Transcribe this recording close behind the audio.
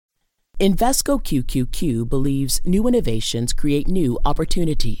Invesco QQQ believes new innovations create new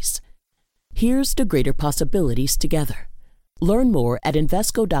opportunities. Here's to greater possibilities together. Learn more at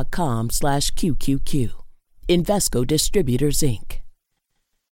Invesco.com/QQQ. Invesco Distributors, Inc.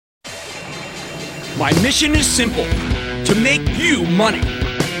 My mission is simple: to make you money.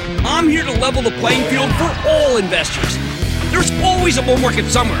 I'm here to level the playing field for all investors. There's always a bull market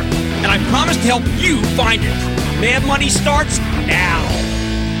somewhere, and I promise to help you find it. Mad Money starts now.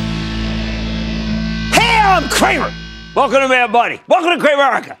 Hey, I'm Cramer. Welcome to Mad Money. Welcome to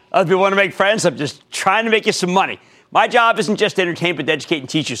Cramerica. Other people want to make friends. I'm just trying to make you some money. My job isn't just to entertain, but to educate and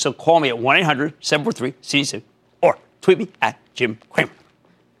teach you. So call me at 1-800-743-CNBC or tweet me at Jim Cramer.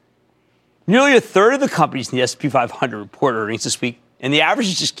 Nearly a third of the companies in the S&P 500 report earnings this week, and the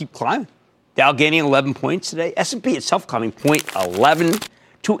averages just keep climbing. Dow gaining 11 points today. S&P itself climbing 0.11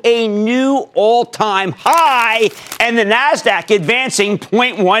 to a new all-time high, and the NASDAQ advancing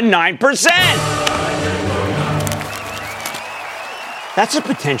 0.19%. That's a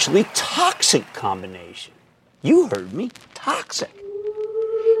potentially toxic combination. You heard me. Toxic.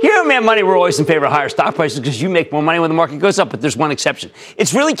 Here at Mad Money, we're always in favor of higher stock prices because you make more money when the market goes up, but there's one exception.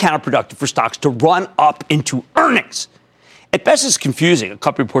 It's really counterproductive for stocks to run up into earnings. At best, it's confusing. A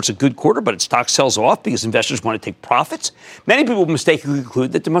company reports a good quarter, but its stock sells off because investors want to take profits. Many people mistakenly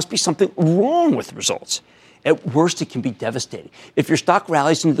conclude that there must be something wrong with the results. At worst, it can be devastating. If your stock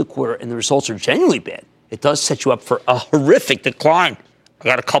rallies into the quarter and the results are genuinely bad, it does set you up for a horrific decline. I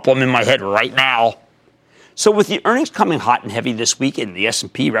got a couple of them in my head right now. So with the earnings coming hot and heavy this week and the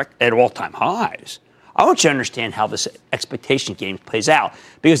S&P at all-time highs, I want you to understand how this expectation game plays out,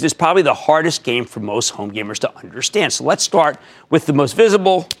 because it's probably the hardest game for most home gamers to understand. So let's start with the most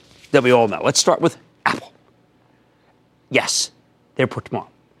visible that we all know. Let's start with Apple. Yes, they report tomorrow.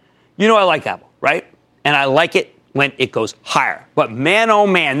 You know I like Apple, right? And I like it when it goes higher. But man, oh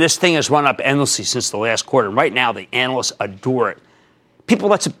man, this thing has run up endlessly since the last quarter. And right now, the analysts adore it. People,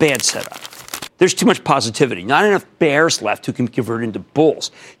 that's a bad setup. There's too much positivity, not enough bears left who can convert into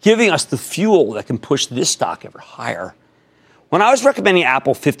bulls, giving us the fuel that can push this stock ever higher. When I was recommending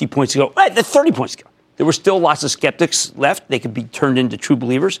Apple 50 points ago, 30 points ago, there were still lots of skeptics left. They could be turned into true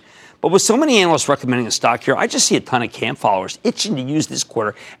believers. But with so many analysts recommending the stock here, I just see a ton of camp followers itching to use this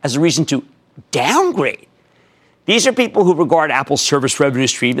quarter as a reason to downgrade. These are people who regard Apple's service revenue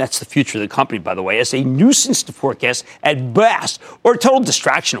stream, that's the future of the company, by the way, as a nuisance to forecast at best, or a total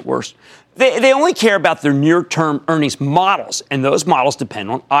distraction at worst. They only care about their near-term earnings models, and those models depend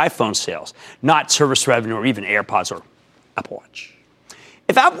on iPhone sales, not service revenue or even AirPods or Apple Watch.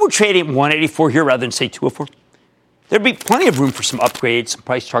 If Apple were trading at 184 here rather than, say, 204, there'd be plenty of room for some upgrades, some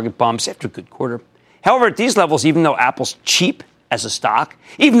price target bumps after a good quarter. However, at these levels, even though Apple's cheap as a stock,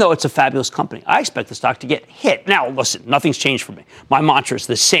 even though it's a fabulous company, I expect the stock to get hit. Now, listen, nothing's changed for me. My mantra is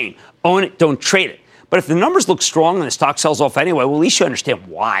the same. Own it, don't trade it. But if the numbers look strong and the stock sells off anyway, well, at least you understand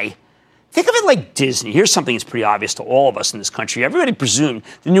why. Think of it like Disney. Here's something that's pretty obvious to all of us in this country. Everybody presumed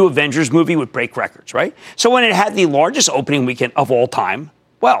the new Avengers movie would break records, right? So when it had the largest opening weekend of all time,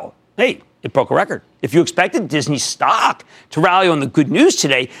 well, hey, it broke a record. If you expected Disney stock to rally on the good news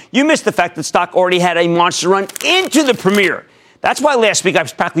today, you missed the fact that stock already had a monster run into the premiere. That's why last week I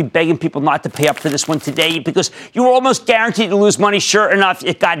was practically begging people not to pay up for this one today, because you were almost guaranteed to lose money. Sure enough,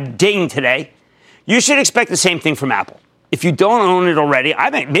 it got dinged today. You should expect the same thing from Apple. If you don't own it already, I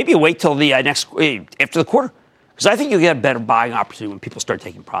mean, maybe wait till the after the quarter, because I think you'll get a better buying opportunity when people start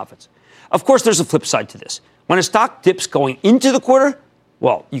taking profits. Of course, there's a flip side to this. When a stock dips going into the quarter,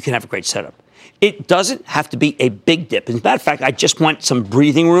 well, you can have a great setup. It doesn't have to be a big dip. As a matter of fact, I just want some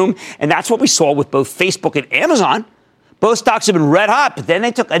breathing room, and that's what we saw with both Facebook and Amazon. Both stocks have been red hot, but then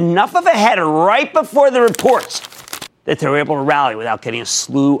they took enough of a header right before the reports that they were able to rally without getting a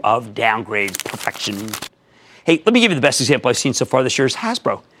slew of downgrades. Perfection. Hey, let me give you the best example I've seen so far this year is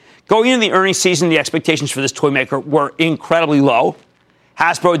Hasbro. Going into the earnings season, the expectations for this toy maker were incredibly low.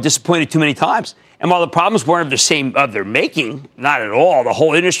 Hasbro had disappointed too many times. And while the problems weren't of their making, not at all, the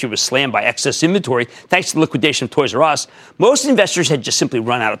whole industry was slammed by excess inventory thanks to the liquidation of Toys R Us, most investors had just simply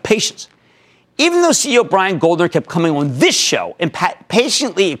run out of patience. Even though CEO Brian Goldner kept coming on this show and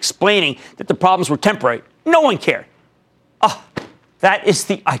patiently explaining that the problems were temporary, no one cared. Oh, that is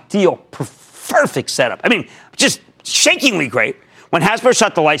the ideal, perfect setup. I mean, just shakingly great. When Hasbro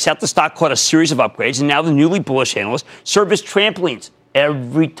shot the lights out, the stock caught a series of upgrades, and now the newly bullish analysts serve as trampolines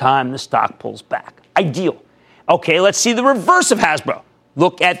every time the stock pulls back. Ideal. Okay, let's see the reverse of Hasbro.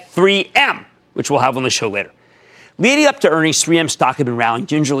 Look at 3M, which we'll have on the show later. Leading up to earnings, 3M stock had been rallying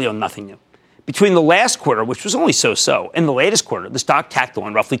gingerly on nothing new. Between the last quarter, which was only so-so, and the latest quarter, the stock tacked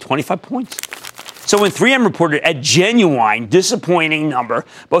on roughly 25 points. So when 3M reported a genuine, disappointing number,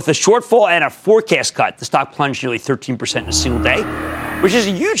 both a shortfall and a forecast cut, the stock plunged nearly 13% in a single day, which is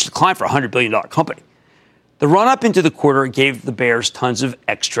a huge decline for a $100 billion company. The run-up into the quarter gave the bears tons of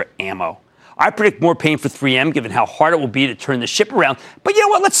extra ammo. I predict more pain for 3M, given how hard it will be to turn the ship around. But you know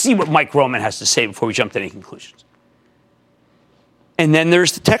what? Let's see what Mike Roman has to say before we jump to any conclusions. And then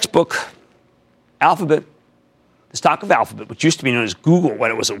there's the textbook, Alphabet. The stock of Alphabet, which used to be known as Google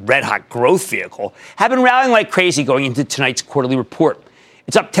when it was a red-hot growth vehicle, have been rallying like crazy going into tonight's quarterly report.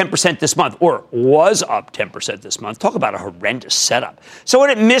 It's up 10% this month, or was up 10% this month. Talk about a horrendous setup. So when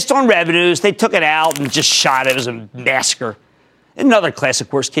it missed on revenues, they took it out and just shot it as a massacre. Another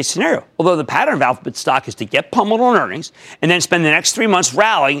classic worst-case scenario. Although the pattern of Alphabet stock is to get pummeled on earnings and then spend the next 3 months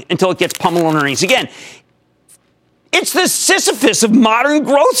rallying until it gets pummeled on earnings again. It's the Sisyphus of modern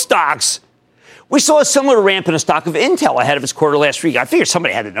growth stocks. We saw a similar ramp in the stock of Intel ahead of its quarter last week. I figured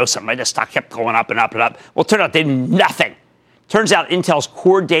somebody had to know something. The stock kept going up and up and up. Well, it turned out they did nothing. Turns out Intel's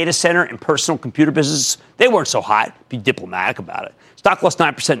core data center and personal computer businesses, they weren't so hot. Be diplomatic about it. Stock lost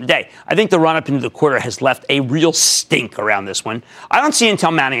 9% in a day. I think the run-up into the quarter has left a real stink around this one. I don't see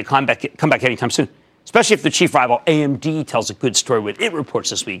Intel mounting a comeback anytime soon, especially if the chief rival AMD tells a good story when it reports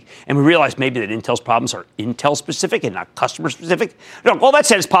this week. And we realize maybe that Intel's problems are Intel-specific and not customer-specific. No, all that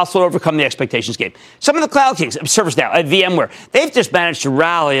said, it's possible to overcome the expectations game. Some of the cloud kings, ServiceNow, VMware, they've just managed to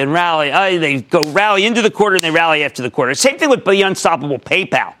rally and rally. They go rally into the quarter and they rally after the quarter. Same thing with the unstoppable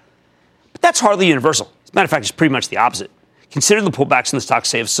PayPal. But that's hardly universal. As a matter of fact, it's pretty much the opposite. Consider the pullbacks in the stock,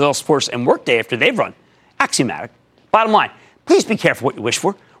 say, of Salesforce and Workday after they've run. Axiomatic. Bottom line, please be careful what you wish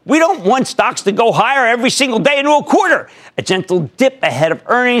for. We don't want stocks to go higher every single day into a quarter. A gentle dip ahead of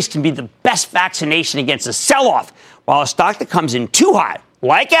earnings can be the best vaccination against a sell-off, while a stock that comes in too high,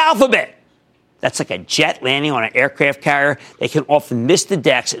 like Alphabet, that's like a jet landing on an aircraft carrier. They can often miss the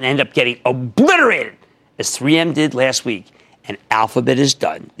decks and end up getting obliterated, as 3M did last week, and Alphabet is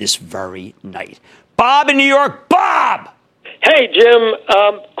done this very night. Bob in New York. Bob! Hey, Jim.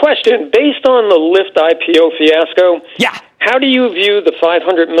 Question. Based on the Lyft IPO fiasco, how do you view the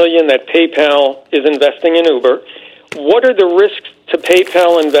 $500 million that PayPal is investing in Uber? What are the risks to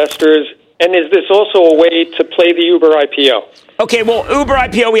PayPal investors? And is this also a way to play the Uber IPO? Okay, well, Uber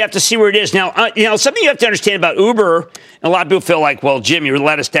IPO, we have to see where it is. Now, something you have to understand about Uber, and a lot of people feel like, well, Jim, you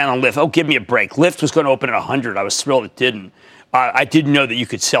let us down on Lyft. Oh, give me a break. Lyft was going to open at 100. I was thrilled it didn't. I didn't know that you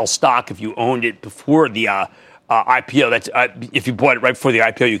could sell stock if you owned it before the IPO. That's if you bought it right before the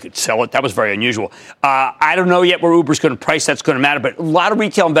IPO, you could sell it. That was very unusual. I don't know yet where Uber's going to price. That's going to matter. But a lot of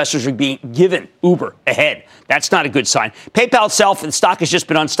retail investors are being given Uber ahead. That's not a good sign. PayPal itself, the stock has just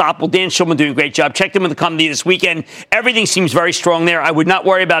been unstoppable. Dan Schulman doing a great job. Checked in with the company this weekend. Everything seems very strong there. I would not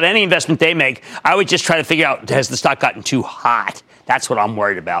worry about any investment they make. I would just try to figure out, has the stock gotten too hot? That's what I'm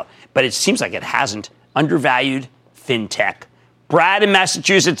worried about. But it seems like it hasn't. Undervalued fintech. Brad in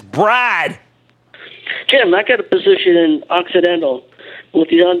Massachusetts. Brad. Jim, I got a position in Occidental. With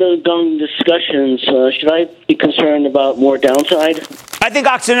the ongoing discussions, should I be concerned about more downside? I think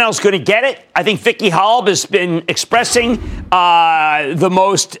Occidental's going to get it. I think Vicky Halb has been expressing the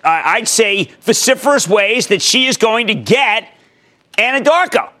most, I'd say, vociferous ways that she is going to get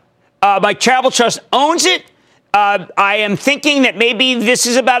Anadarko. My Travel Trust owns it. I am thinking that maybe this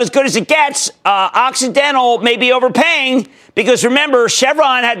is about as good as it gets. Occidental may be overpaying because, remember,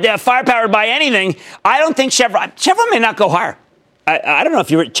 Chevron had the firepower to buy anything. I don't think Chevron may not go higher. I don't know if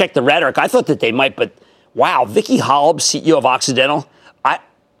you checked the rhetoric. I thought that they might, but wow, Vicky Halb, CEO of Occidental,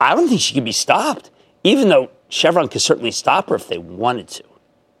 I don't think she can be stopped, even though Chevron could certainly stop her if they wanted to.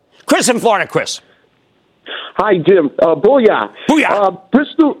 Chris in Florida. Chris. Hi, Jim. Booyah.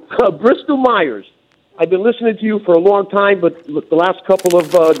 Booyah. Bristol Myers. I've been listening to you for a long time, but the last couple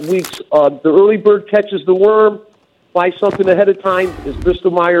of weeks, the early bird catches the worm. Buy something ahead of time. Is Bristol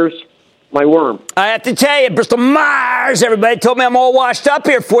Myers my worm? I have to tell you, Bristol Myers, everybody told me I'm all washed up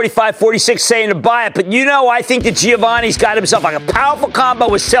here, 45, 46, saying to buy it. But, I think that Giovanni's got himself like a powerful combo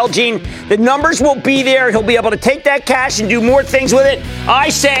with Celgene. The numbers will be there. He'll be able to take that cash and do more things with it. I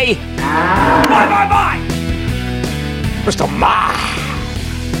say, buy. Bristol Myers.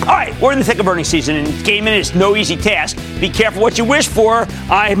 All right, we're in the thick of earnings season, and gaming is no easy task. Be careful what you wish for.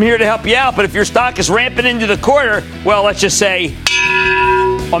 I am here to help you out, but if your stock is ramping into the quarter, well, let's just say,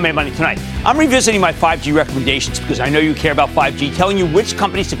 on Made Money Tonight. I'm revisiting my 5G recommendations because I know you care about 5G, telling you which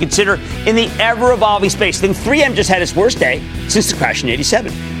companies to consider in the ever-evolving space. Then 3M just had its worst day since the crash in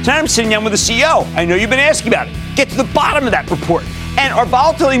 87. Tonight I'm sitting down with the CEO. I know you've been asking about it. Get to the bottom of that report. And are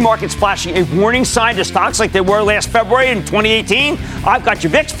volatility markets flashing a warning sign to stocks like they were last February in 2018? I've got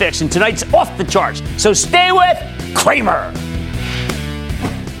your VIX fix, and tonight's off the charts. So stay with Cramer.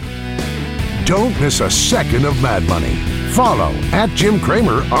 Don't miss a second of Mad Money. Follow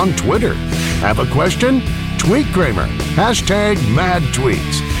 @JimCramer on Twitter. Have a question? Tweet Cramer.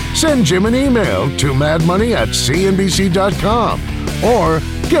 #MadTweets. Send Jim an email to madmoney@cnbc.com or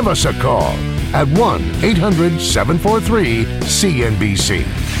give us a call at 1-800-743-CNBC.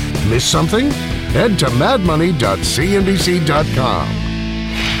 Miss something? Head to madmoney.cnbc.com.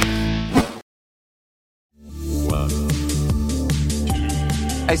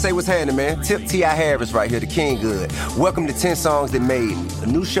 Hey, say what's happening, man. Tip T.I. Harris right here, the King Good. Welcome to 10 Songs That Made Me, a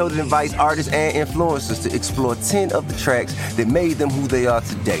new show that invites artists and influencers to explore 10 of the tracks that made them who they are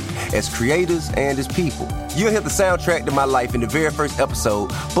today, as creators and as people. You'll hear the soundtrack to my life in the very first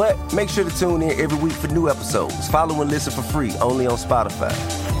episode, but make sure to tune in every week for new episodes. Follow and listen for free, only on Spotify.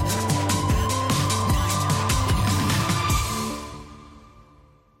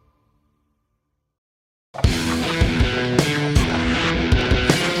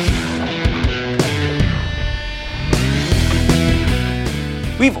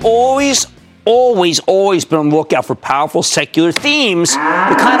 We've always been on the lookout for powerful secular themes, the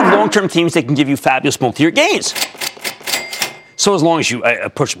kind of long-term themes that can give you fabulous multi-year gains. So as long as you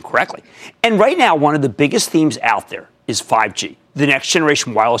approach them correctly. And right now, one of the biggest themes out there is 5G, the next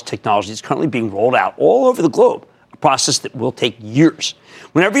generation wireless technology that's currently being rolled out all over the globe, a process that will take years.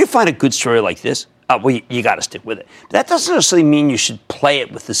 Whenever you find a good story like this, you got to stick with it. But that doesn't necessarily mean you should play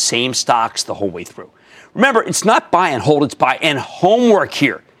it with the same stocks the whole way through. Remember, it's not buy and hold, it's buy and homework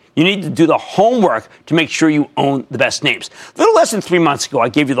here. You need to do the homework to make sure you own the best names. A little less than 3 months ago, I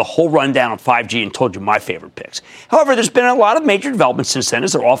gave you the whole rundown on 5G and told you my favorite picks. However, there's been a lot of major developments since then,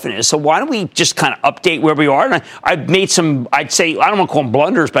 as there often is. So why don't we just kind of update where we are? And I've made some, I'd say, I don't want to call them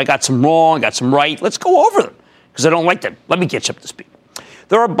blunders, but I got some wrong, I got some right. Let's go over them because I don't like them. Let me get you up to speed.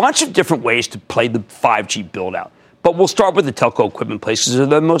 There are a bunch of different ways to play the 5G build-out. But we'll start with the telco equipment plays because they're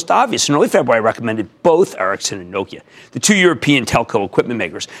the most obvious. In early February, I recommended both Ericsson and Nokia, the two European telco equipment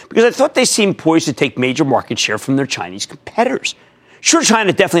makers, because I thought they seemed poised to take major market share from their Chinese competitors. Sure,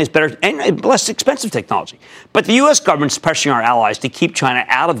 China definitely has better and less expensive technology, but the U.S. government's pressuring our allies to keep China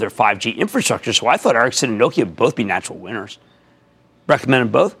out of their 5G infrastructure, so I thought Ericsson and Nokia would both be natural winners.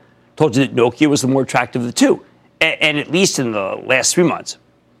 Recommended both. Told you that Nokia was the more attractive of the two, and at least in the last 3 months,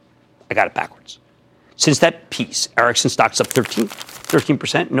 I got it backwards. Since that piece, Ericsson stock's up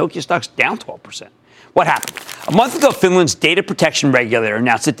 13%, Nokia stock's down 12%. What happened? A month ago, Finland's data protection regulator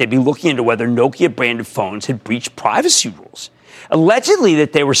announced that they'd be looking into whether Nokia-branded phones had breached privacy rules. Allegedly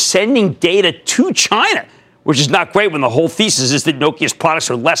that they were sending data to China, which is not great when the whole thesis is that Nokia's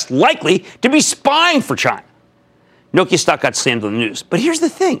products are less likely to be spying for China. Nokia stock got slammed on the news. But here's the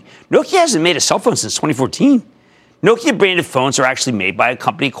thing. Nokia hasn't made a cell phone since 2014. Nokia-branded phones are actually made by a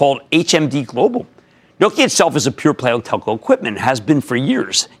company called HMD Global. Nokia itself is a pure play on telco equipment and has been for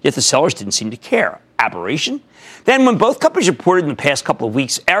years, yet the sellers didn't seem to care. Aberration? Then when both companies reported in the past couple of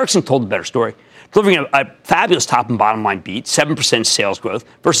weeks, Ericsson told a better story, delivering a fabulous top and bottom line beat, 7% sales growth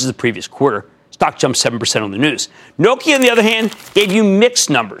versus the previous quarter. Stock jumped 7% on the news. Nokia, on the other hand, gave you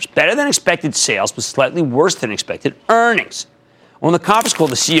mixed numbers, better than expected sales, but slightly worse than expected earnings. On the conference call,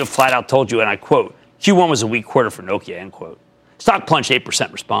 the CEO flat out told you, and I quote, Q1 was a weak quarter for Nokia, end quote. Stock plunged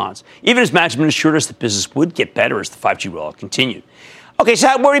 8% response. Even as management assured us the business would get better as the 5G rollout continued. Okay,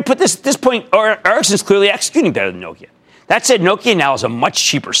 so where do we put this? At this point, Ericsson's clearly executing better than Nokia. That said, Nokia now is a much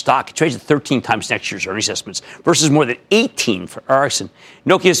cheaper stock. It trades at 13 times next year's earnings estimates versus more than 18 for Ericsson.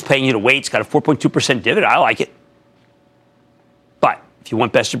 Nokia is paying you to wait. It's got a 4.2% dividend. I like it. But if you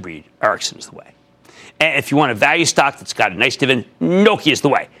want best of breed, Ericsson is the way. And if you want a value stock that's got a nice dividend, Nokia is the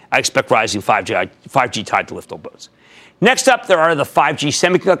way. I expect rising 5G tide to lift all boats. Next up, there are the 5G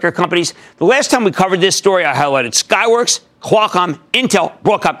semiconductor companies. The last time we covered this story, I highlighted Skyworks, Qualcomm, Intel,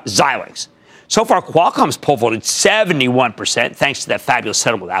 Broadcom, Xilinx. So far, Qualcomm's pole vaulted 71% thanks to that fabulous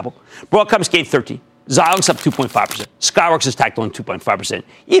settlement with Apple. Broadcom's gained 13%. Xilinx up 2.5%. Skyworks has tacked on 2.5%.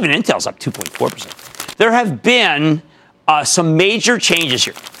 Even Intel's up 2.4%. There have been some major changes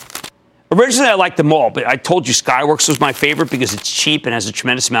here. Originally, I liked them all, but I told you Skyworks was my favorite because it's cheap and has a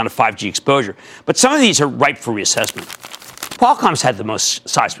tremendous amount of 5G exposure. But some of these are ripe for reassessment. Qualcomm's had the most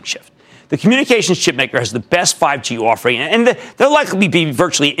seismic shift. The communications chipmaker has the best 5G offering, and they'll likely be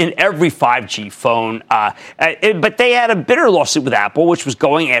virtually in every 5G phone. But they had a bitter lawsuit with Apple, which was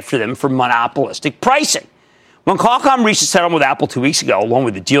going after them for monopolistic pricing. When Qualcomm reached a settlement with Apple 2 weeks ago, along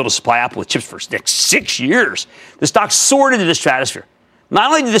with the deal to supply Apple with chips for the next 6 years, the stock soared into the stratosphere. Not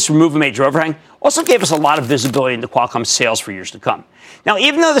only did this remove a major overhang, also gave us a lot of visibility into Qualcomm's sales for years to come. Now,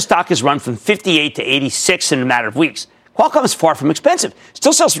 even though the stock has run from 58 to 86 in a matter of weeks, Qualcomm is far from expensive.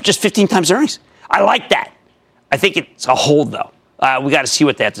 Still sells for just 15 times earnings. I like that. I think it's a hold, though. We got to see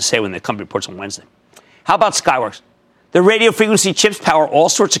what they have to say when the company reports on Wednesday. How about Skyworks? The radio frequency chips power all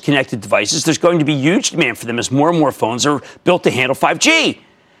sorts of connected devices. There's going to be huge demand for them as more and more phones are built to handle 5G.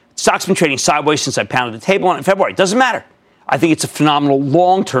 Stock's been trading sideways since I pounded the table on it in February. It doesn't matter. I think it's a phenomenal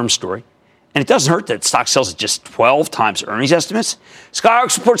long-term story. And it doesn't hurt that stock sells at just 12 times earnings estimates.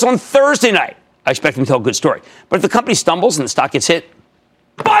 Skyworks reports on Thursday night. I expect them to tell a good story. But if the company stumbles and the stock gets hit,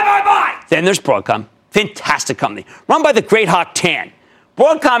 bye. Then there's Broadcom. Fantastic company. Run by the great Hock Tan.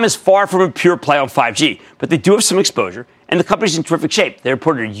 Broadcom is far from a pure play on 5G, but they do have some exposure, and the company's in terrific shape. They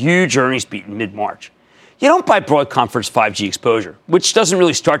reported a huge earnings beat in mid-March. You don't buy Broadcom for its 5G exposure, which doesn't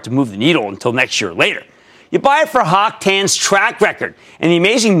really start to move the needle until next year or later. You buy it for Hock Tan's track record and the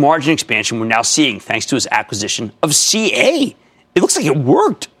amazing margin expansion we're now seeing thanks to his acquisition of CA. It looks like it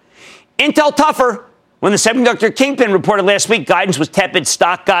worked. Intel tougher. When the semiconductor kingpin reported last week, guidance was tepid.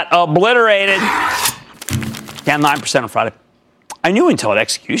 Stock got obliterated. Down 9% on Friday. I knew Intel had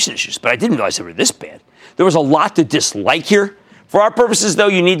execution issues, but I didn't realize they were this bad. There was a lot to dislike here. For our purposes, though,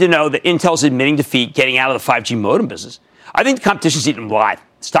 you need to know that Intel's admitting defeat getting out of the 5G modem business. I think the competition's eating them alive.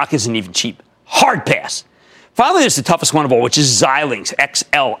 Stock isn't even cheap. Hard pass. Finally, there's the toughest one of all, which is Xilinx,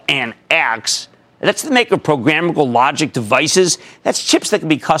 XL&X. That's the maker of programmable logic devices. That's chips that can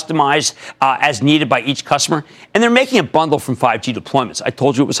be customized as needed by each customer. And they're making a bundle from 5G deployments. I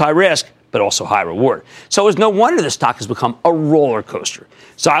told you it was high risk, but also high reward. So it's no wonder the stock has become a roller coaster.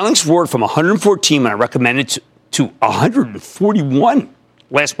 Xilinx roared from 114 when I recommended to 141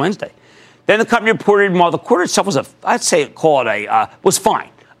 last Wednesday. Then the company reported while the quarter itself was was fine.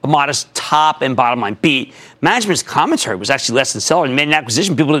 A modest top and bottom line beat. Management's commentary was actually less than stellar and made an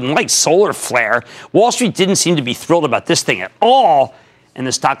acquisition people didn't like, solar flare. Wall Street didn't seem to be thrilled about this thing at all, and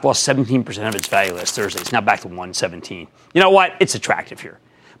the stock lost 17% of its value last Thursday. It's now back to 117. You know what? It's attractive here.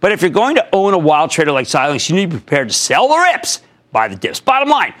 But if you're going to own a wild trader like Xilinx, you need to be prepared to sell the rips, buy the dips. Bottom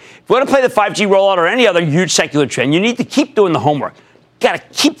line, if you want to play the 5G rollout or any other huge secular trend, you need to keep doing the homework. Got to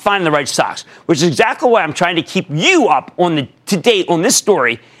keep finding the right stocks, which is exactly why I'm trying to keep you up to date on this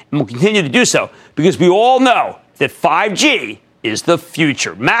story, and we'll continue to do so because we all know that 5G is the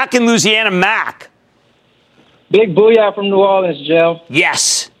future. Mac in Louisiana, Mac. Big booyah from New Orleans, Jim.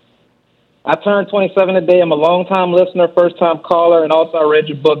 Yes. I turned 27 today. I'm a long-time listener, first-time caller, and also I read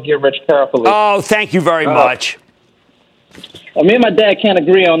your book, Get Rich Carefully. Oh, thank you very much. Me and my dad can't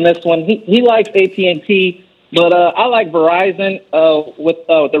agree on this one. He likes AT&T. But I like Verizon with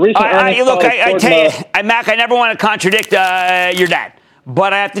the recent earnings. Look, I tell you, Mac, I never want to contradict your dad.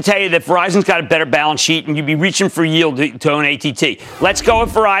 But I have to tell you that Verizon's got a better balance sheet, and you'd be reaching for yield to own AT&T. Let's go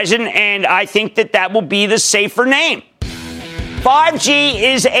with Verizon, and I think that will be the safer name. 5G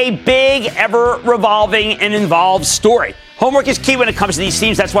is a big, ever-revolving and involved story. Homework is key when it comes to these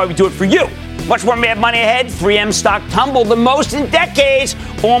themes. That's why we do it for you. Much more Mad Money ahead. 3M stock tumbled the most in decades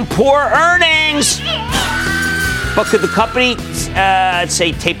on poor earnings. But could the company,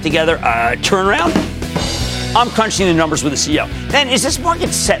 tape together a turnaround? I'm crunching the numbers with the CEO. Then, is this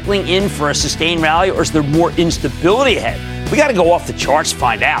market settling in for a sustained rally, or is there more instability ahead? We got to go off the charts to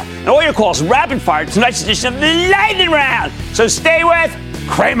find out. And all your calls rapid fire tonight's edition of the Lightning Round. So stay with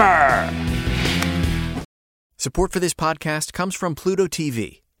Cramer. Support for this podcast comes from Pluto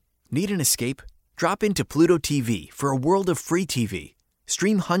TV. Need an escape? Drop into Pluto TV for a world of free TV.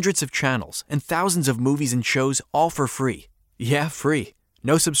 Stream hundreds of channels and thousands of movies and shows all for free. Yeah, free.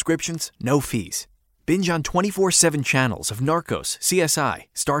 No subscriptions, no fees. Binge on 24/7 channels of Narcos, CSI,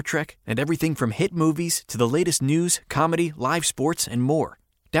 Star Trek, and everything from hit movies to the latest news, comedy, live sports, and more.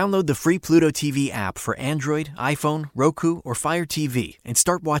 Download the free Pluto TV app for Android, iPhone, Roku, or Fire TV and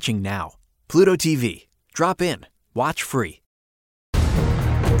start watching now. Pluto TV. Drop in. Watch free.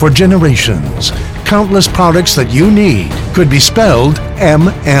 For generations, countless products that you need could be spelled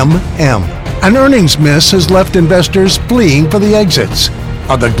MMM. An earnings miss has left investors fleeing for the exits.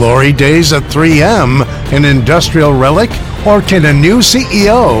 Are the glory days of 3M an industrial relic, or can a new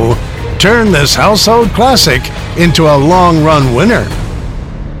CEO turn this household classic into a long-run winner?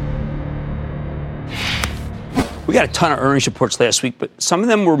 We got a ton of earnings reports last week, but some of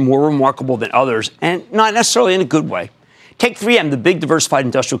them were more remarkable than others, and not necessarily in a good way. Take 3M, the big diversified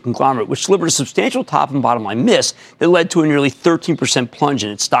industrial conglomerate, which delivered a substantial top and bottom line miss that led to a nearly 13% plunge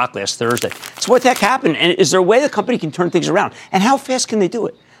in its stock last Thursday. So what the heck happened? And is there a way the company can turn things around? And how fast can they do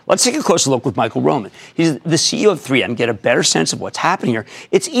it? Let's take a closer look with Michael Roman. He's the CEO of 3M, get a better sense of what's happening here.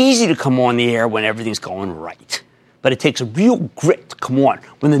 It's easy to come on the air when everything's going right, but it takes a real grit to come on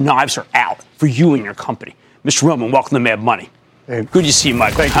when the knives are out for you and your company. Mr. Roman, welcome to Mad Money. Hey. Good to see you,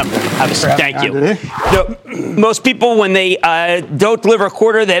 Michael. Thank you. Most people, when they don't deliver a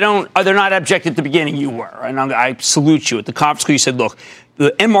quarter, they're not abject at the beginning. You were, and I salute you. At the conference call, you said, "Look,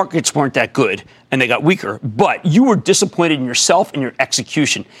 the end markets weren't that good, and they got weaker, but you were disappointed in yourself and your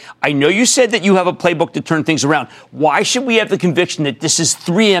execution." I know you said that you have a playbook to turn things around. Why should we have the conviction that this is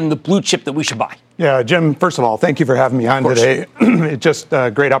 3M, the blue chip that we should buy? Yeah, Jim. First of all, thank you for having me on today. It's just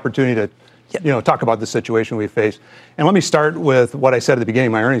a great opportunity to talk about the situation we face. And let me start with what I said at the beginning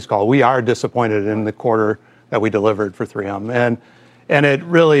of my earnings call. We are disappointed in the quarter that we delivered for 3M. And it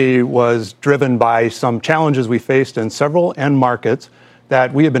really was driven by some challenges we faced in several end markets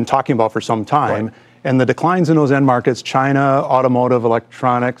that we have been talking about for some time. Right. And the declines in those end markets, China, automotive,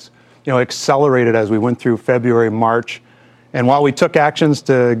 electronics, accelerated as we went through February, March. And while we took actions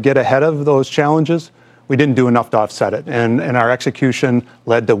to get ahead of those challenges, we didn't do enough to offset it. And our execution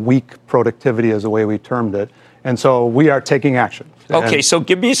led to weak productivity, as the way we termed it. And so we are taking action. Okay, so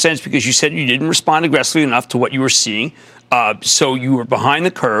give me a sense, because you said you didn't respond aggressively enough to what you were seeing. So you were behind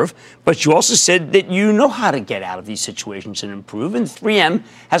the curve, but you also said that you know how to get out of these situations and improve. And 3M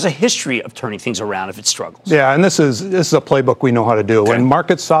has a history of turning things around if it struggles. Yeah, and this is a playbook we know how to do. Okay. When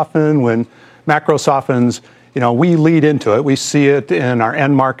markets soften, when macro softens, we lead into it. We see it in our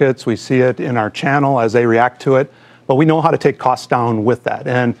end markets. We see it in our channel as they react to it. But we know how to take costs down with that.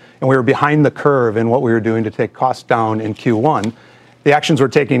 And we were behind the curve in what we were doing to take costs down in Q1. The actions we're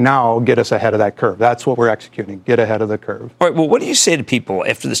taking now get us ahead of that curve. That's what we're executing, get ahead of the curve. All right, well, what do you say to people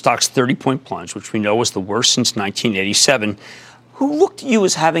after the stock's 30-point plunge, which we know was the worst since 1987, who looked at you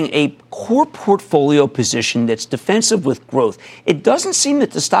as having a core portfolio position that's defensive with growth? It doesn't seem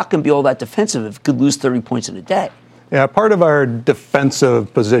that the stock can be all that defensive if it could lose 30 points in a day. Yeah, part of our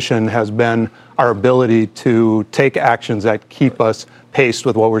defensive position has been our ability to take actions that keep us paced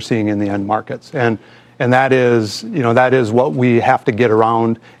with what we're seeing in the end markets. And that is what we have to get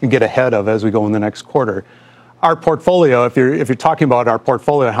around and get ahead of as we go in the next quarter. Our portfolio, if you're talking about our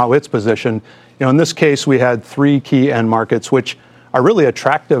portfolio and how it's positioned, in this case we had 3 key end markets which are really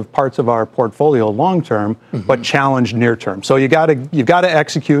attractive parts of our portfolio long term, but challenged near term. So you've got to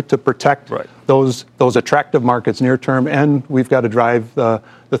execute to protect those attractive markets near term, and we've got to drive the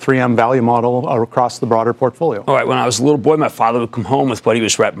 3M value model across the broader portfolio. All right, when I was a little boy, my father would come home with what he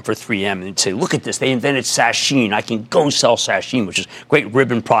was repping for 3M, and he'd say, "Look at this, they invented sasheen. I can go sell sasheen," which is a great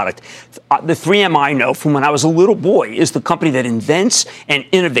ribbon product. The 3M I know from when I was a little boy is the company that invents and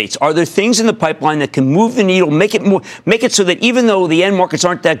innovates. Are there things in the pipeline that can move the needle, make it so that even though the end markets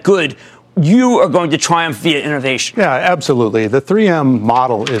aren't that good, you are going to triumph via innovation? Yeah, absolutely. The 3M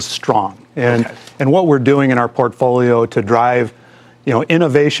model is strong, and what we're doing in our portfolio to drive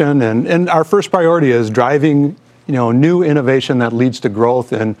innovation, and our first priority is driving, new innovation that leads to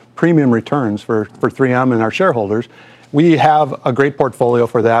growth and premium returns for 3M and our shareholders. We have a great portfolio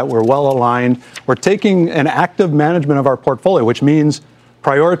for that. We're well aligned. We're taking an active management of our portfolio, which means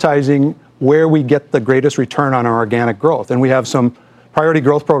prioritizing where we get the greatest return on our organic growth. And we have some priority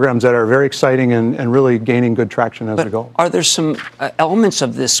growth programs that are very exciting and really gaining good traction as we go. Are there some elements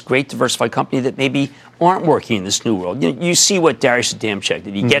of this great diversified company that maybe aren't working in this new world? You see what Darius Adamczyk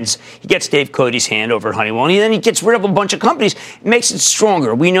did. He gets Dave Cody's hand over at Honeywell, and then he gets rid of a bunch of companies. It makes it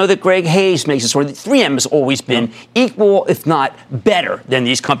stronger. We know that Greg Hayes makes it stronger. 3M has always been equal, if not better, than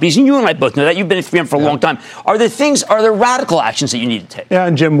these companies. And you and I both know that. You've been at 3M for a long time. Are there radical actions that you need to take? Yeah,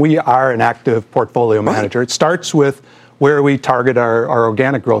 and Jim, we are an active portfolio manager. It starts with where we target our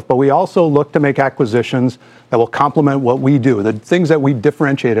organic growth, but we also look to make acquisitions that will complement what we do. The things that we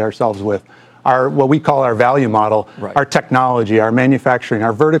differentiate ourselves with are what we call our value model, our technology, our manufacturing,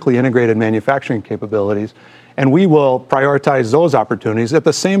 our vertically integrated manufacturing capabilities, and we will prioritize those opportunities. At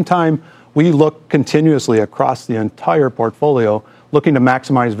the same time, we look continuously across the entire portfolio, looking to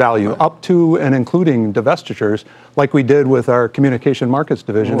maximize value up to and including divestitures, like we did with our communication markets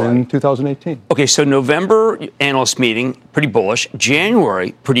division in 2018. Okay, so November analyst meeting, pretty bullish.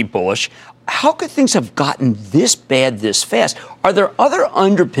 January, pretty bullish. How could things have gotten this bad this fast? Are there other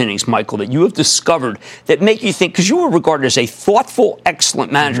underpinnings, Michael, that you have discovered that make you think, because you were regarded as a thoughtful,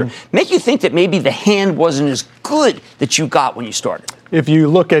 excellent manager, make you think that maybe the hand wasn't as good that you got when you started? If you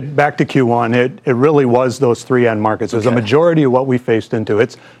look back to Q1, it really was those 3 end markets. It was a majority of what we faced into.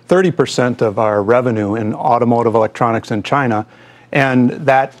 It's 30% of our revenue in automotive, electronics, and China, and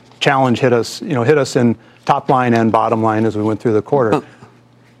that challenge hit us in top line and bottom line as we went through the quarter.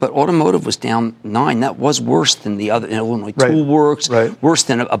 But automotive was down 9%. That was worse than the other, Illinois Toolworks, worse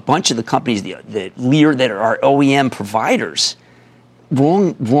than a bunch of the companies that Lear that are our OEM providers.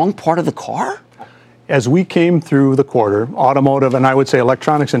 Wrong part of the car? as we came through the quarter, automotive and I would say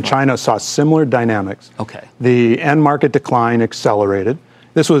electronics in China saw similar dynamics. Okay. The end market decline accelerated.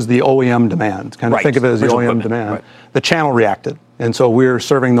 This was the OEM demand. Kind of think of it as the OEM demand. Right. The channel reacted. And so we're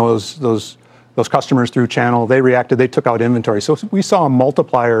serving those customers through channel. They reacted. They took out inventory. So we saw a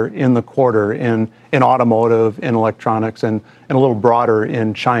multiplier in the quarter in automotive, in electronics, and a little broader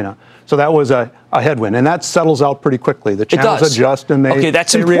in China. So that was a headwind, and that settles out pretty quickly. The channels adjust, and they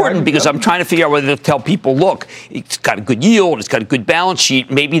that's important because I'm trying to figure out whether to tell people, look, it's got a good yield, it's got a good balance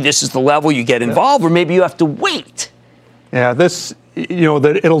sheet. Maybe this is the level you get involved, or maybe you have to wait. Yeah,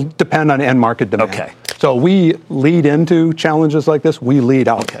 it'll depend on end market demand. Okay. So we lead into challenges like this. We lead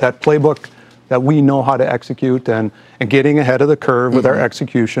out. Okay. That playbook that we know how to execute and getting ahead of the curve with our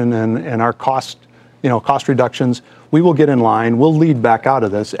execution and our cost reductions, we will get in line. We'll lead back out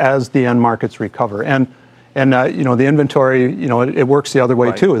of this as the end markets recover. And the inventory, it works the other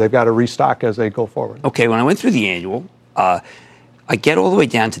way too. They've got to restock as they go forward. Okay, when I went through the annual, I get all the way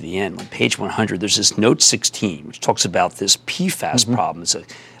down to the end. On page 100, there's this note 16, which talks about this PFAS problem. It's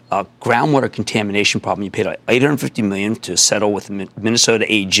a groundwater contamination problem. You paid $850 million to settle with the Minnesota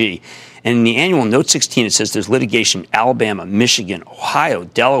AG. And in the annual note 16, it says there's litigation in Alabama, Michigan, Ohio,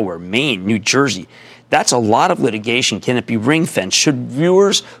 Delaware, Maine, New Jersey. That's a lot of litigation. Can it be ring-fenced? Should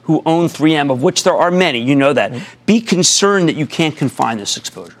viewers who own 3M, of which there are many, you know that, be concerned that you can't confine this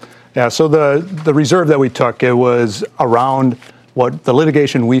exposure? Yeah, so the reserve that we took, it was around what the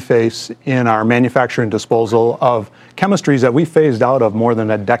litigation we face in our manufacturing disposal of chemistries that we phased out of more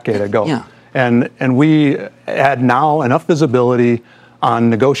than a decade ago. Yeah. And we had now enough visibility on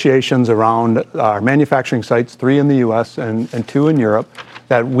negotiations around our manufacturing sites, 3 in the U.S. and 2 in Europe,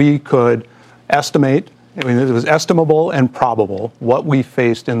 that we could estimate. I mean, it was estimable and probable what we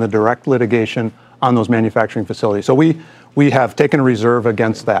faced in the direct litigation on those manufacturing facilities. So we have taken a reserve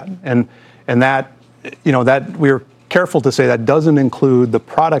against that. And that, that we're careful to say that doesn't include the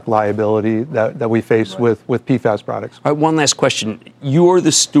product liability that we face with PFAS products. All right, one last question. You're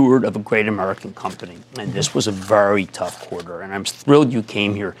the steward of a great American company, and this was a very tough quarter, and I'm thrilled you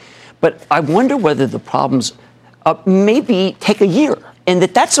came here. But I wonder whether the problems maybe take a year, and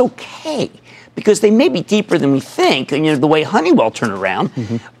that's okay, because they may be deeper than we think, the way Honeywell turned around.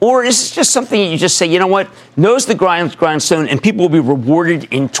 Or is it just something you just say, you know what, nose the grindstone, and people will be rewarded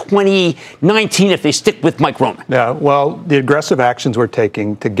in 2019 if they stick with Mike Roman? Yeah, well, the aggressive actions we're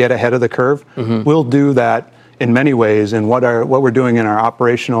taking to get ahead of the curve, we'll do that in many ways. And what we're doing in our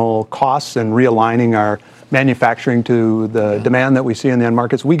operational costs and realigning our manufacturing to the demand that we see in the end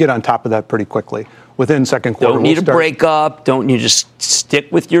markets, we get on top of that pretty quickly. Within second quarter, don't need a break up. Don't you just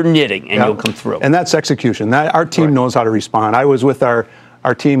stick with your knitting and you'll come through. And that's execution. Our team knows how to respond. I was with our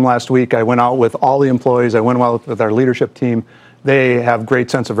team last week. I went out with all the employees. I went out with our leadership team. They have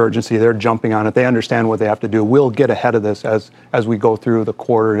great sense of urgency. They're jumping on it. They understand what they have to do. We'll get ahead of this as we go through the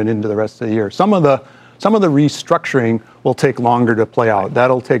quarter and into the rest of the year. Some of the restructuring will take longer to play out.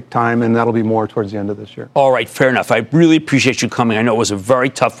 That'll take time, and that'll be more towards the end of this year. All right, fair enough. I really appreciate you coming. I know it was a very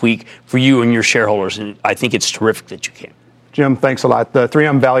tough week for you and your shareholders, and I think it's terrific that you came. Jim, thanks a lot. The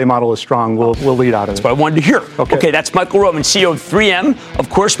 3M value model is strong. We'll lead out of it. That's what I wanted to hear. Okay, that's Michael Roman, CEO of 3M. Of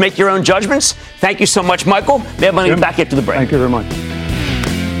course, make your own judgments. Thank you so much, Michael. We have money back after the break. Thank you very much.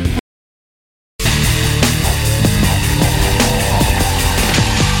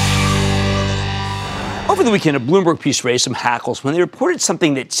 Over the weekend, a Bloomberg piece raised some hackles when they reported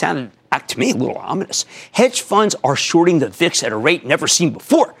something that sounded, to me, a little ominous. Hedge funds are shorting the VIX at a rate never seen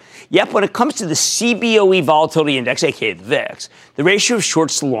before. Yet, when it comes to the CBOE Volatility Index, aka the VIX, the ratio of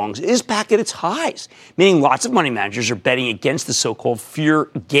shorts to longs is back at its highs, meaning lots of money managers are betting against the so-called fear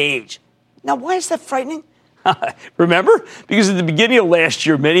gauge. Now, why is that frightening? Remember? Because at the beginning of last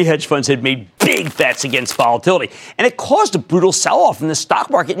year, many hedge funds had made big bets against volatility, and it caused a brutal sell-off in the stock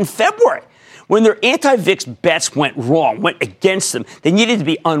market in February. When their anti-VIX bets went wrong, went against them, they needed to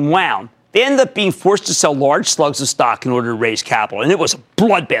be unwound. They ended up being forced to sell large slugs of stock in order to raise capital, and it was a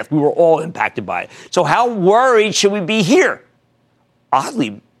bloodbath. We were all impacted by it. So how worried should we be here?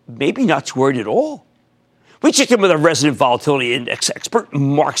 Oddly, maybe not too worried at all. We checked in with our resident volatility index expert,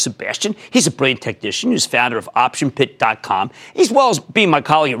 Mark Sebastian. He's a brilliant technician who's founder of OptionPit.com, as well as being my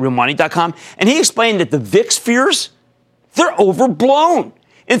colleague at RealMoney.com, and he explained that the VIX fears, they're overblown.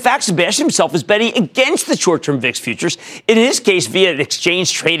 In fact, Sebastian himself is betting against the short-term VIX futures, in his case via an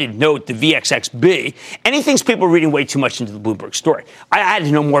exchange-traded note, the VXXB, and he thinks people are reading way too much into the Bloomberg story. I had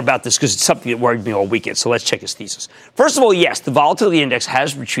to know more about this because it's something that worried me all weekend, so let's check his thesis. First of all, yes, the volatility index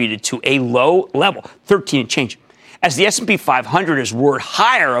has retreated to a low level, 13 and change. As the S&P 500 has roared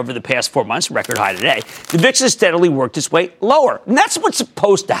higher over the past 4 months, record high today, the VIX has steadily worked its way lower, and that's what's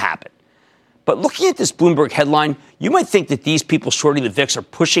supposed to happen. But looking at this Bloomberg headline, you might think that these people shorting the VIX are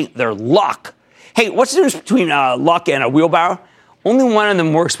pushing their luck. Hey, what's the difference between luck and a wheelbarrow? Only one of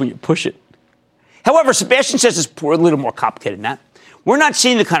them works when you push it. However, Sebastian says it's a little more complicated than that. We're not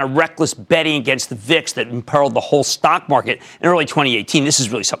seeing the kind of reckless betting against the VIX that imperiled the whole stock market in early 2018. This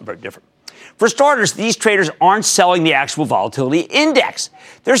is really something very different. For starters, these traders aren't selling the actual volatility index.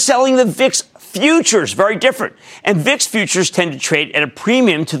 They're selling the VIX futures, very different. And VIX futures tend to trade at a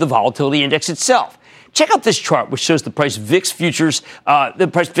premium to the volatility index itself. Check out this chart, which shows the price VIX futures,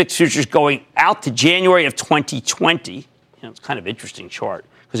 VIX futures going out to January of 2020. It's kind of an interesting chart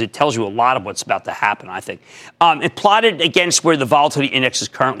because it tells you a lot of what's about to happen, I think. It plotted against where the volatility index is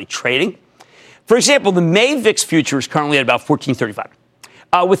currently trading. For example, the May VIX future is currently at about 1435.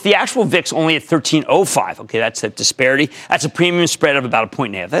 With the actual VIX only at 1305. Okay, that's a disparity. That's a premium spread of about a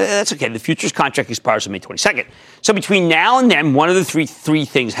point and a half. That's okay. The futures contract expires on May 22nd. So between now and then, one of the three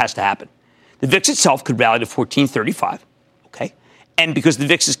things has to happen. The VIX itself could rally to 1435. Okay. And because the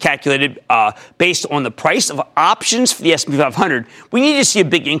VIX is calculated based on the price of options for the S&P 500, we need to see a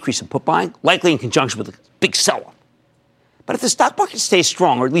big increase in put buying, likely in conjunction with a big sell-off. But if the stock market stays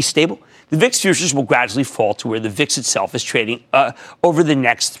strong, or at least stable, the VIX futures will gradually fall to where the VIX itself is trading over the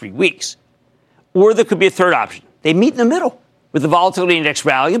next 3 weeks. Or there could be a third option. They meet in the middle, with the volatility index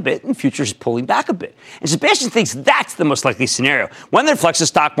rallying a bit and futures pulling back a bit. And Sebastian thinks that's the most likely scenario. One that reflects a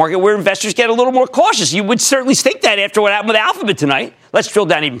stock market where investors get a little more cautious. You would certainly think that after what happened with Alphabet tonight. Let's drill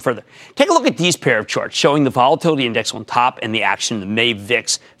down even further. Take a look at these pair of charts showing the volatility index on top and the action in the May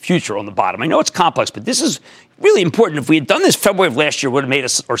VIX future on the bottom. I know it's complex, but this is really important. If we had done this February of last year, it would have made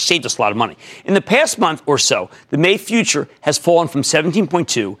us or saved us a lot of money. In the past month or so, the May future has fallen from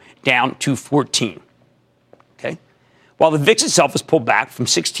 17.2 down to 14. Okay? While the VIX itself has pulled back from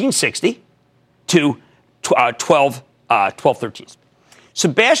 1660 to 1213.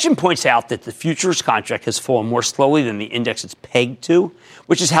 Sebastian points out that the futures contract has fallen more slowly than the index it's pegged to,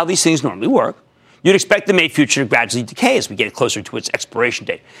 which is how these things normally work. You'd expect the May future to gradually decay as we get closer to its expiration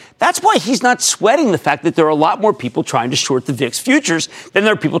date. That's why he's not sweating the fact that there are a lot more people trying to short the VIX futures than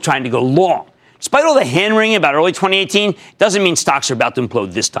there are people trying to go long. Despite all the hand-wringing about early 2018, doesn't mean stocks are about to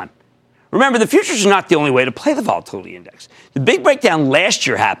implode this time. Remember, the futures are not the only way to play the volatility index. The big breakdown last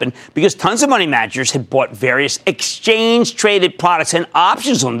year happened because tons of money managers had bought various exchange-traded products and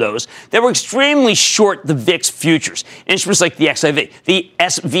options on those that were extremely short the VIX futures. Instruments like the XIV, the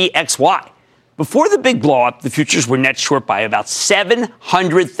SVXY. Before the big blow-up, the futures were net short by about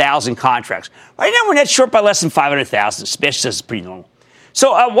 700,000 contracts. Right now, we're net short by less than 500,000. Sebastian says it's pretty normal.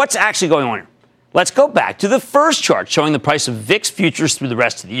 So what's actually going on here? Let's go back to the first chart showing the price of VIX futures through the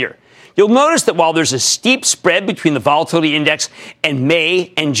rest of the year. You'll notice that while there's a steep spread between the volatility index and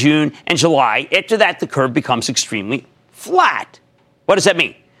May and June and July, after that, the curve becomes extremely flat. What does that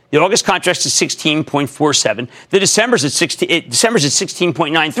mean? The August contract is 16.47. The December's at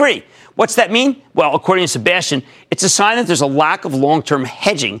 16.93. What's that mean? Well, according to Sebastian, it's a sign that there's a lack of long-term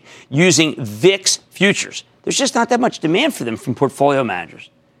hedging using VIX futures. There's just not that much demand for them from portfolio managers.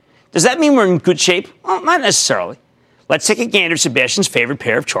 Does that mean we're in good shape? Well, not necessarily. Let's take a gander at Sebastian's favorite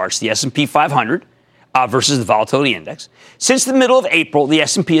pair of charts, the S&P 500 versus the volatility index. Since the middle of April, the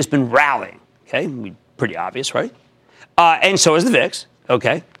S&P has been rallying. Okay, pretty obvious, right? And so is the VIX.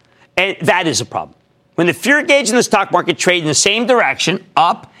 Okay, and that is a problem. When the fear gauge in the stock market trade in the same direction,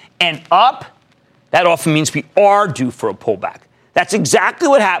 up and up, that often means we are due for a pullback. That's exactly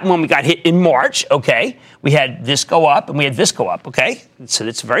what happened when we got hit in March, okay? We had this go up and we had this go up, okay? So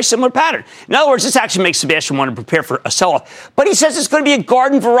it's a very similar pattern. In other words, this actually makes Sebastian want to prepare for a sell-off. But he says it's going to be a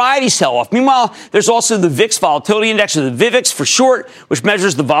garden variety sell-off. Meanwhile, there's also the VIX volatility index, or the VIVIX for short, which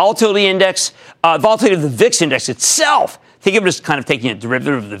measures the volatility index, volatility of the VIX index itself. Think of it as kind of taking a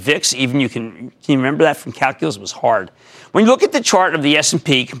derivative of the VIX. Even can you remember that from calculus? It was hard. When you look at the chart of the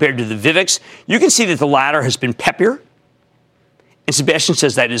S&P compared to the VIVIX, you can see that the latter has been peppier. And Sebastian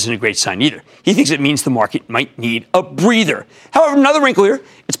says that isn't a great sign either. He thinks it means the market might need a breather. However, another wrinkle here,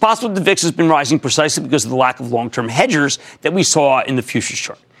 it's possible that the VIX has been rising precisely because of the lack of long-term hedgers that we saw in the futures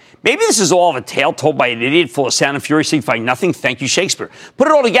chart. Maybe this is all of a tale told by an idiot full of sound and fury signifying nothing. Thank you, Shakespeare. Put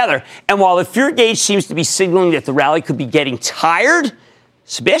it all together, and while the fear gauge seems to be signaling that the rally could be getting tired,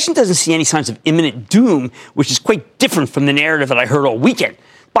 Sebastian doesn't see any signs of imminent doom, which is quite different from the narrative that I heard all weekend.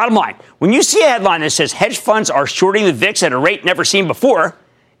 Bottom line, when you see a headline that says hedge funds are shorting the VIX at a rate never seen before,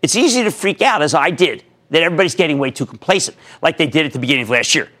 it's easy to freak out, as I did, that everybody's getting way too complacent, like they did at the beginning of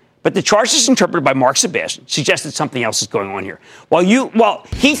last year. But the charts as interpreted by Mark Sebastian suggests that something else is going on here. While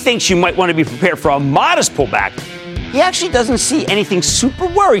he thinks you might want to be prepared for a modest pullback, he actually doesn't see anything super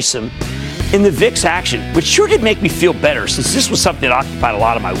worrisome in the VIX action, which sure did make me feel better since this was something that occupied a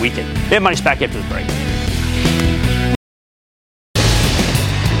lot of my weekend. Mad Money's back after the break.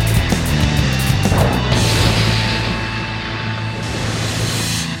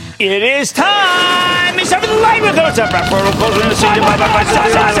 It is time! It's time for the light round.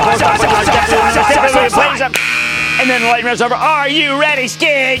 And then the light round's over. Are you ready,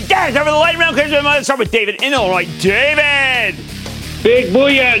 Skid? It's over the light round. Let's start with David in Illinois. David! Big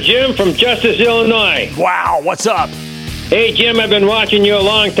booyah, Jim from Justice, Illinois. Wow, what's up? Hey, Jim, I've been watching you a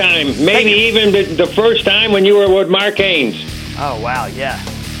long time. Maybe even the first time when you were with Mark Haynes. Oh, wow, yeah.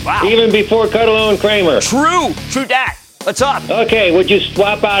 Wow. Even before Cuddalo and Cramer. True that. What's up? Okay, would you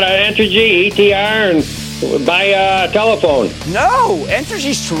swap out an Entergy, ETR, and buy a telephone? No,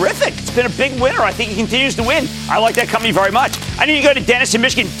 Entergy's terrific. It's been a big winner. I think it continues to win. I like that company very much. I need to go to Dennis in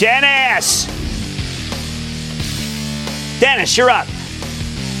Michigan. Dennis, you're up.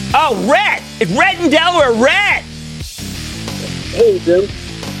 Oh, Rhett. It's Rhett in Delaware. Rhett. Hey, Jim.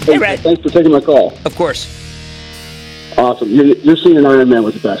 Hey, Rhett. Thanks for taking my call. Of course. Awesome. Your scene in Iron Man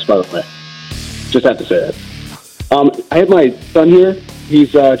was the best, by the way. Just have to say that. I have my son here.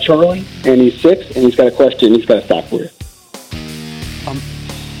 He's Charlie, and he's 6, and he's got a question. He's got a stock for you.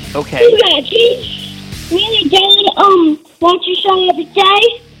 Okay. Hey, Reggie. Me and your dad watch your show every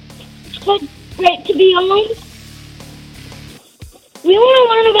day. It's so great to be on. We want to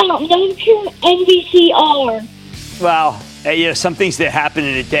learn about long-term NVCR. Well, some things that happen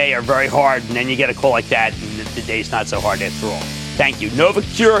in a day are very hard, and then you get a call like that, and the day's not so hard after all. Thank you.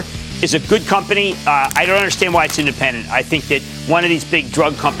 NovaCure is a good company. I don't understand why it's independent. I think that one of these big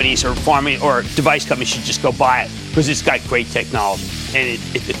drug companies or pharma or device companies should just go buy it because it's got great technology, and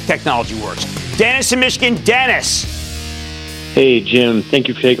the technology works. Dennis in Michigan. Dennis. Hey, Jim. Thank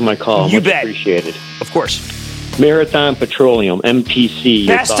you for taking my call. You Much bet. Appreciated. Of course. Marathon Petroleum, MPC.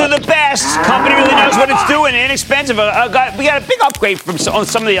 Best of the best. Company really knows what it's doing. Inexpensive. We got a big upgrade from on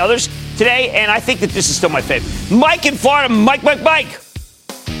some of the others today, and I think that this is still my favorite. Mike in Florida. Mike.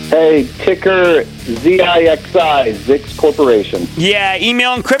 Hey, ticker ZIXI, Zix Corporation. Yeah,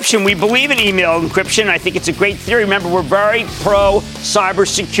 email encryption. We believe in email encryption. I think it's a great theory. Remember, we're very pro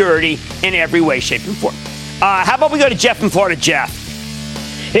cybersecurity in every way, shape, and form. How about we go to Jeff in Florida? Jeff.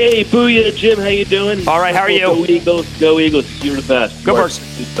 Hey, booyah, Jim. How you doing? All right, how are you? Go Eagles. Go Eagles. You're the best. Go Birds.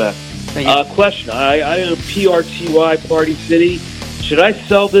 You're the best. Question. I own PRTY, Party City. Should I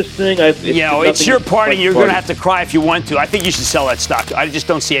sell this thing? It's your party. You're going to have to cry if you want to. I think you should sell that stock. I just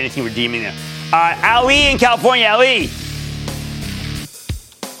don't see anything redeeming there. Ali in California. Ali.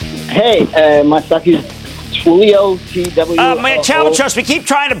 Hey, my stock is Twilio, TW. Man, Channel Trust, we keep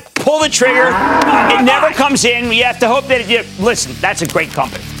trying to pull the trigger. It never comes in. We have to hope that listen, that's a great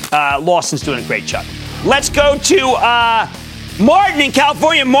company. Lawson's doing a great job. Let's go to Martin in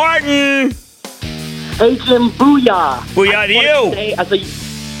California. Martin. Hey, Jim, booyah. Booyah to you.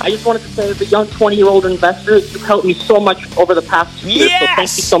 I just wanted to say, as a young 20-year-old investor, you've helped me so much over the past 2 years. Yes! So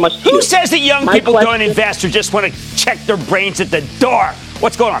thank you so much. Who says that young people don't invest or just want to check their brains at the door?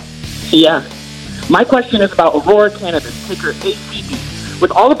 What's going on? Yeah. My question is about Aurora Cannabis, ticker ACB.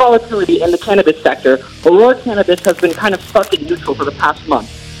 With all the volatility in the cannabis sector, Aurora Cannabis has been kind of stuck in neutral for the past month.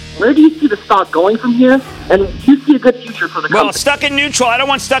 Where do you see the stock going from here? And do you see a good future for the company? Well, stuck in neutral. I don't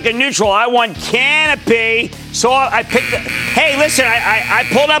want stuck in neutral. I want Canopy. So I picked Hey, listen, I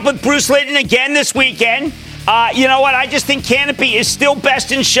pulled up with Bruce Linton again this weekend. You know what? I just think Canopy is still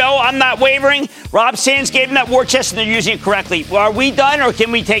best in show. I'm not wavering. Rob Sands gave him that war chest, and they're using it correctly. Well, are we done, or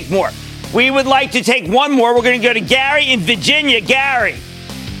can we take more? We would like to take one more. We're going to go to Gary in Virginia. Gary.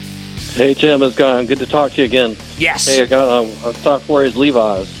 Hey, Jim, it's good to talk to you again. Yes. Hey, I got a stock for is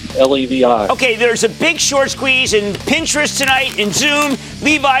Levi's, LEVI. Okay, there's a big short squeeze in Pinterest tonight, in Zoom,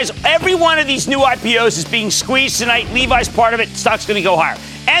 Levi's. Every one of these new IPOs is being squeezed tonight. Levi's part of it. Stock's going to go higher.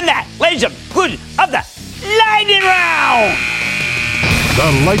 And that, ladies and gentlemen, good of the Lightning Round.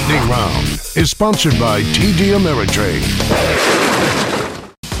 The Lightning Round is sponsored by TD Ameritrade.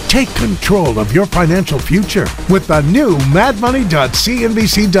 Take control of your financial future with the new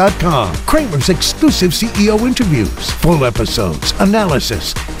madmoney.cnbc.com. Cramer's exclusive CEO interviews, full episodes,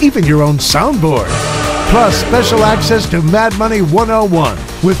 analysis, even your own soundboard. Plus special access to Mad Money 101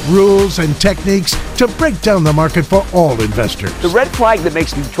 with rules and techniques to break down the market for all investors. The red flag that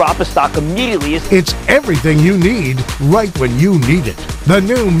makes me drop a stock immediately is... It's everything you need right when you need it. The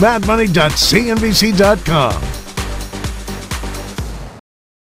new madmoney.cnbc.com.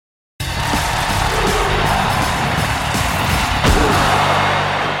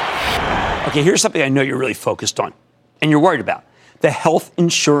 Okay, here's something I know you're really focused on and you're worried about. the health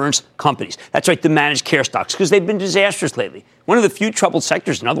insurance companies. That's right, the managed care stocks, because they've been disastrous lately. One of the few troubled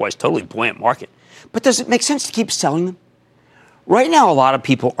sectors in an otherwise totally buoyant market. But does it make sense to keep selling them? Right now, a lot of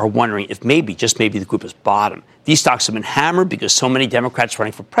people are wondering if maybe, just maybe, the group has bottomed. These stocks have been hammered because so many Democrats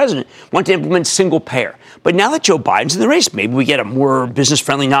running for president want to implement single payer. But now that Joe Biden's in the race, maybe we get a more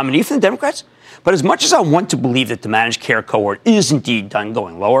business-friendly nominee from the Democrats? But as much as I want to believe that the managed care cohort is indeed done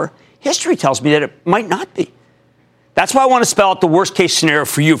going lower, history tells me that it might not be. That's why I want to spell out the worst-case scenario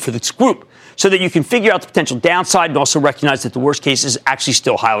for you, for this group, so that you can figure out the potential downside and also recognize that the worst case is actually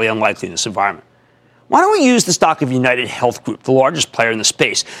still highly unlikely in this environment. Why don't we use the stock of United Health Group, the largest player in the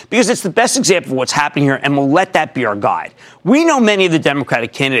space, because it's the best example of what's happening here, and we'll let that be our guide. We know many of the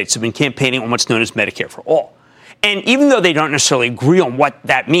Democratic candidates have been campaigning on what's known as Medicare for All. And even though they don't necessarily agree on what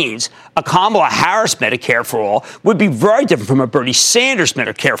that means, a Kamala Harris Medicare for All would be very different from a Bernie Sanders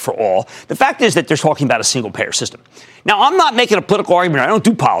Medicare for All. The fact is that they're talking about a single-payer system. Now, I'm not making a political argument. I don't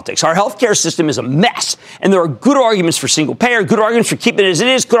do politics. Our healthcare system is a mess, and there are good arguments for single-payer, good arguments for keeping it as it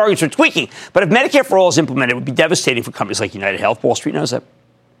is, good arguments for tweaking. But if Medicare for All is implemented, it would be devastating for companies like United Health. Wall Street knows that.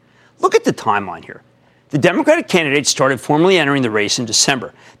 Look at the timeline here. The Democratic candidates started formally entering the race in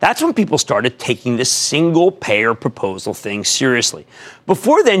December. That's when people started taking this single-payer proposal thing seriously.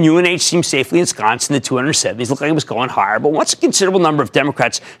 Before then, UNH seemed safely ensconced in the 270s, looked like it was going higher. But once a considerable number of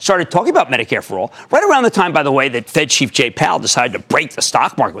Democrats started talking about Medicare for All, right around the time, by the way, that Fed Chief Jay Powell decided to break the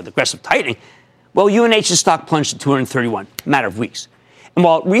stock market with aggressive tightening, well, UNH's stock plunged to 231 in a matter of weeks. And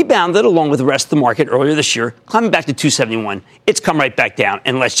while it rebounded along with the rest of the market earlier this year, climbing back to 271, it's come right back down,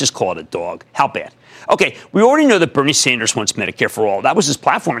 and let's just call it a dog. How bad? Okay, we already know that Bernie Sanders wants Medicare for All. That was his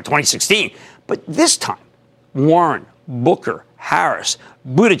platform in 2016. But this time, Warren, Booker, Harris,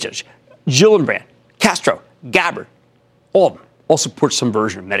 Buttigieg, Gillibrand, Castro, Gabbard, all of them all support some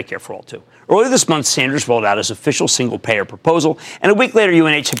version of Medicare for All, too. Earlier this month, Sanders rolled out his official single-payer proposal, and a week later,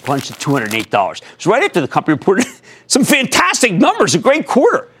 UNH had plunged to $208. It was right after the company reported some fantastic numbers, a great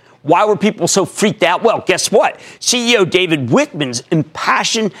quarter. Why were people so freaked out? Well, guess what? CEO David Wickman's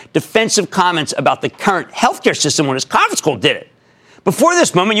impassioned defensive comments about the current healthcare system on his conference call did it. Before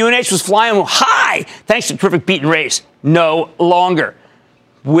this moment, UNH was flying high thanks to terrific beat and raise. No longer.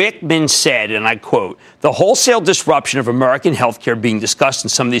 Wickman said, and I quote, "The wholesale disruption of American healthcare being discussed in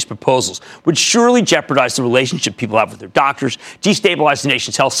some of these proposals would surely jeopardize the relationship people have with their doctors, destabilize the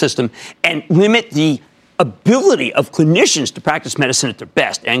nation's health system, and limit the ability of clinicians to practice medicine at their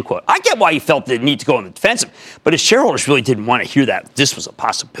best," end quote. I get why he felt the need to go on the defensive, but his shareholders really didn't want to hear that this was a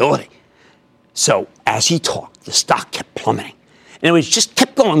possibility. So as he talked, the stock kept plummeting. And it just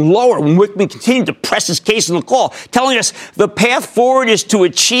kept going lower when Wickman continued to press his case in the call, telling us the path forward is to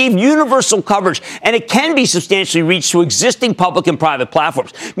achieve universal coverage, and it can be substantially reached through existing public and private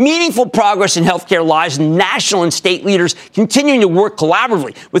platforms. Meaningful progress in healthcare lies in national and state leaders continuing to work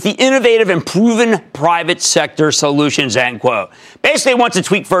collaboratively with the innovative and proven private sector solutions, end quote. Basically, it wants a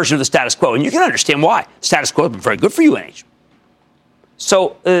tweaked version of the status quo, and you can understand why. Status quo has been very good for UNH.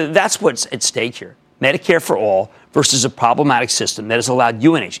 So that's what's at stake here. Medicare for All versus a problematic system that has allowed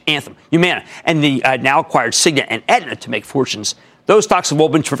UNH, Anthem, Humana, and the now acquired Cigna and Aetna to make fortunes. Those stocks have all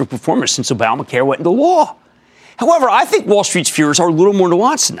been terrific performers since Obamacare went into law. However, I think Wall Street's fears are a little more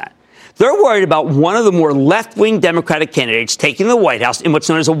nuanced than that. They're worried about one of the more left-wing Democratic candidates taking the White House in what's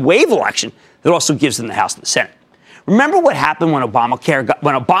known as a wave election that also gives them the House and the Senate. Remember what happened when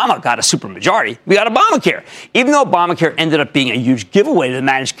Obama got a supermajority? We got Obamacare. Even though Obamacare ended up being a huge giveaway to the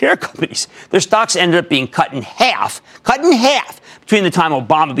managed care companies, their stocks ended up being cut in half between the time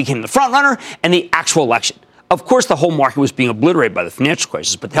Obama became the frontrunner and the actual election. Of course, the whole market was being obliterated by the financial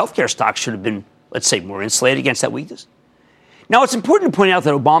crisis, but the healthcare stocks should have been, let's say, more insulated against that weakness. Now, it's important to point out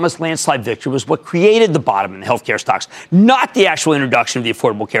that Obama's landslide victory was what created the bottom in the healthcare stocks, not the actual introduction of the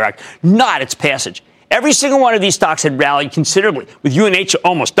Affordable Care Act, not its passage. Every single one of these stocks had rallied considerably, with UNH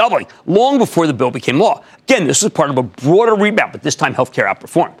almost doubling, long before the bill became law. Again, this was part of a broader rebound, but this time healthcare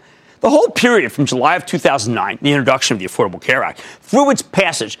outperformed. The whole period from July of 2009, the introduction of the Affordable Care Act, through its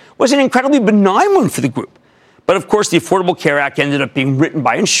passage, was an incredibly benign one for the group. But, of course, the Affordable Care Act ended up being written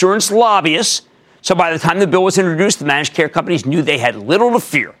by insurance lobbyists, so by the time the bill was introduced, the managed care companies knew they had little to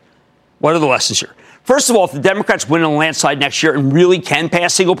fear. What are the lessons here? First of all, if the Democrats win on a landslide next year and really can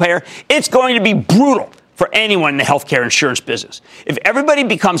pass single payer, it's going to be brutal for anyone in the healthcare insurance business. If everybody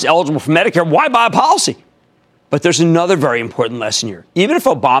becomes eligible for Medicare, why buy a policy? But there's another very important lesson here. Even if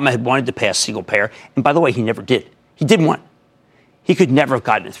Obama had wanted to pass single payer, and by the way, he never did. He didn't want it. He could never have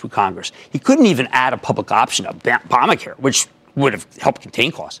gotten it through Congress. He couldn't even add a public option of Obamacare, which would have helped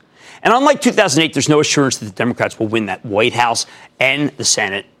contain costs. And unlike 2008, there's no assurance that the Democrats will win that White House and the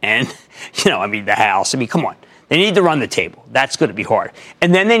Senate and, the House. Come on. They need to run the table. That's going to be hard.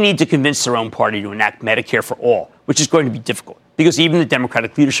 And then they need to convince their own party to enact Medicare for all, which is going to be difficult because even the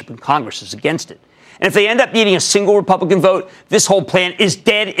Democratic leadership in Congress is against it. And if they end up needing a single Republican vote, this whole plan is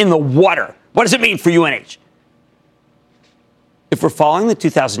dead in the water. What does it mean for UNH? If we're following the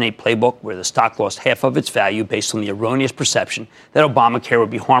 2008 playbook where the stock lost half of its value based on the erroneous perception that Obamacare would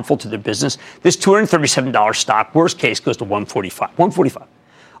be harmful to their business, this $237 stock, worst case, goes to $145.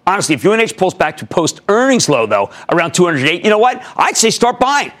 Honestly, if UNH pulls back to post-earnings low, though, around 208, you know what? I'd say start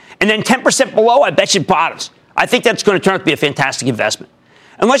buying. And then 10% below, I bet you bottoms. I think that's going to turn out to be a fantastic investment.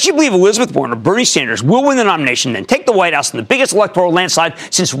 Unless you believe Elizabeth Warren or Bernie Sanders will win the nomination, then take the White House in the biggest electoral landslide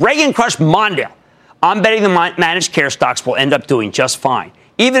since Reagan crushed Mondale. I'm betting the managed care stocks will end up doing just fine,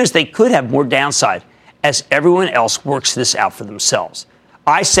 even as they could have more downside as everyone else works this out for themselves.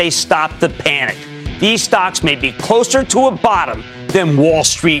 I say stop the panic. These stocks may be closer to a bottom than Wall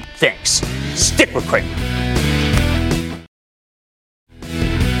Street thinks. Stick with Cramer.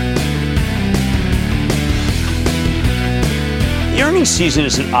 The earnings season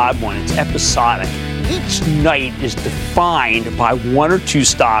is an odd one. It's episodic. Each night is defined by one or two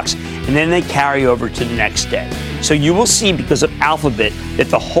stocks, and then they carry over to the next day. So you will see, because of Alphabet, that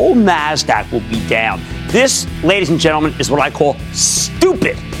the whole NASDAQ will be down. This, ladies and gentlemen, is what I call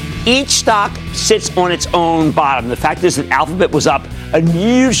stupid. Each stock sits on its own bottom. The fact is that Alphabet was up a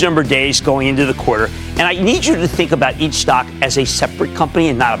huge number of days going into the quarter, and I need you to think about each stock as a separate company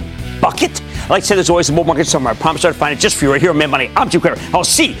and not a bucket. Like I said, there's always a bull market somewhere. I promise I'll find it just for you right here on Mad Money. I'm Jim Cramer. I'll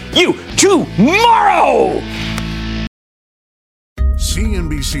see you tomorrow.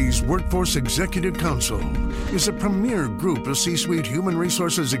 CNBC's Workforce Executive Council is a premier group of C-suite human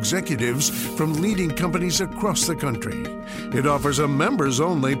resources executives from leading companies across the country. It offers a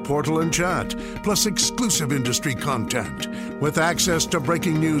members-only portal and chat, plus exclusive industry content, with access to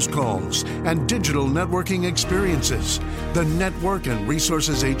breaking news calls and digital networking experiences. The network and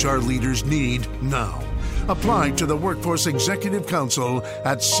resources HR leaders need now. Apply to the Workforce Executive Council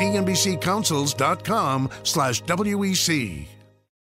at cnbccouncils.com/WEC.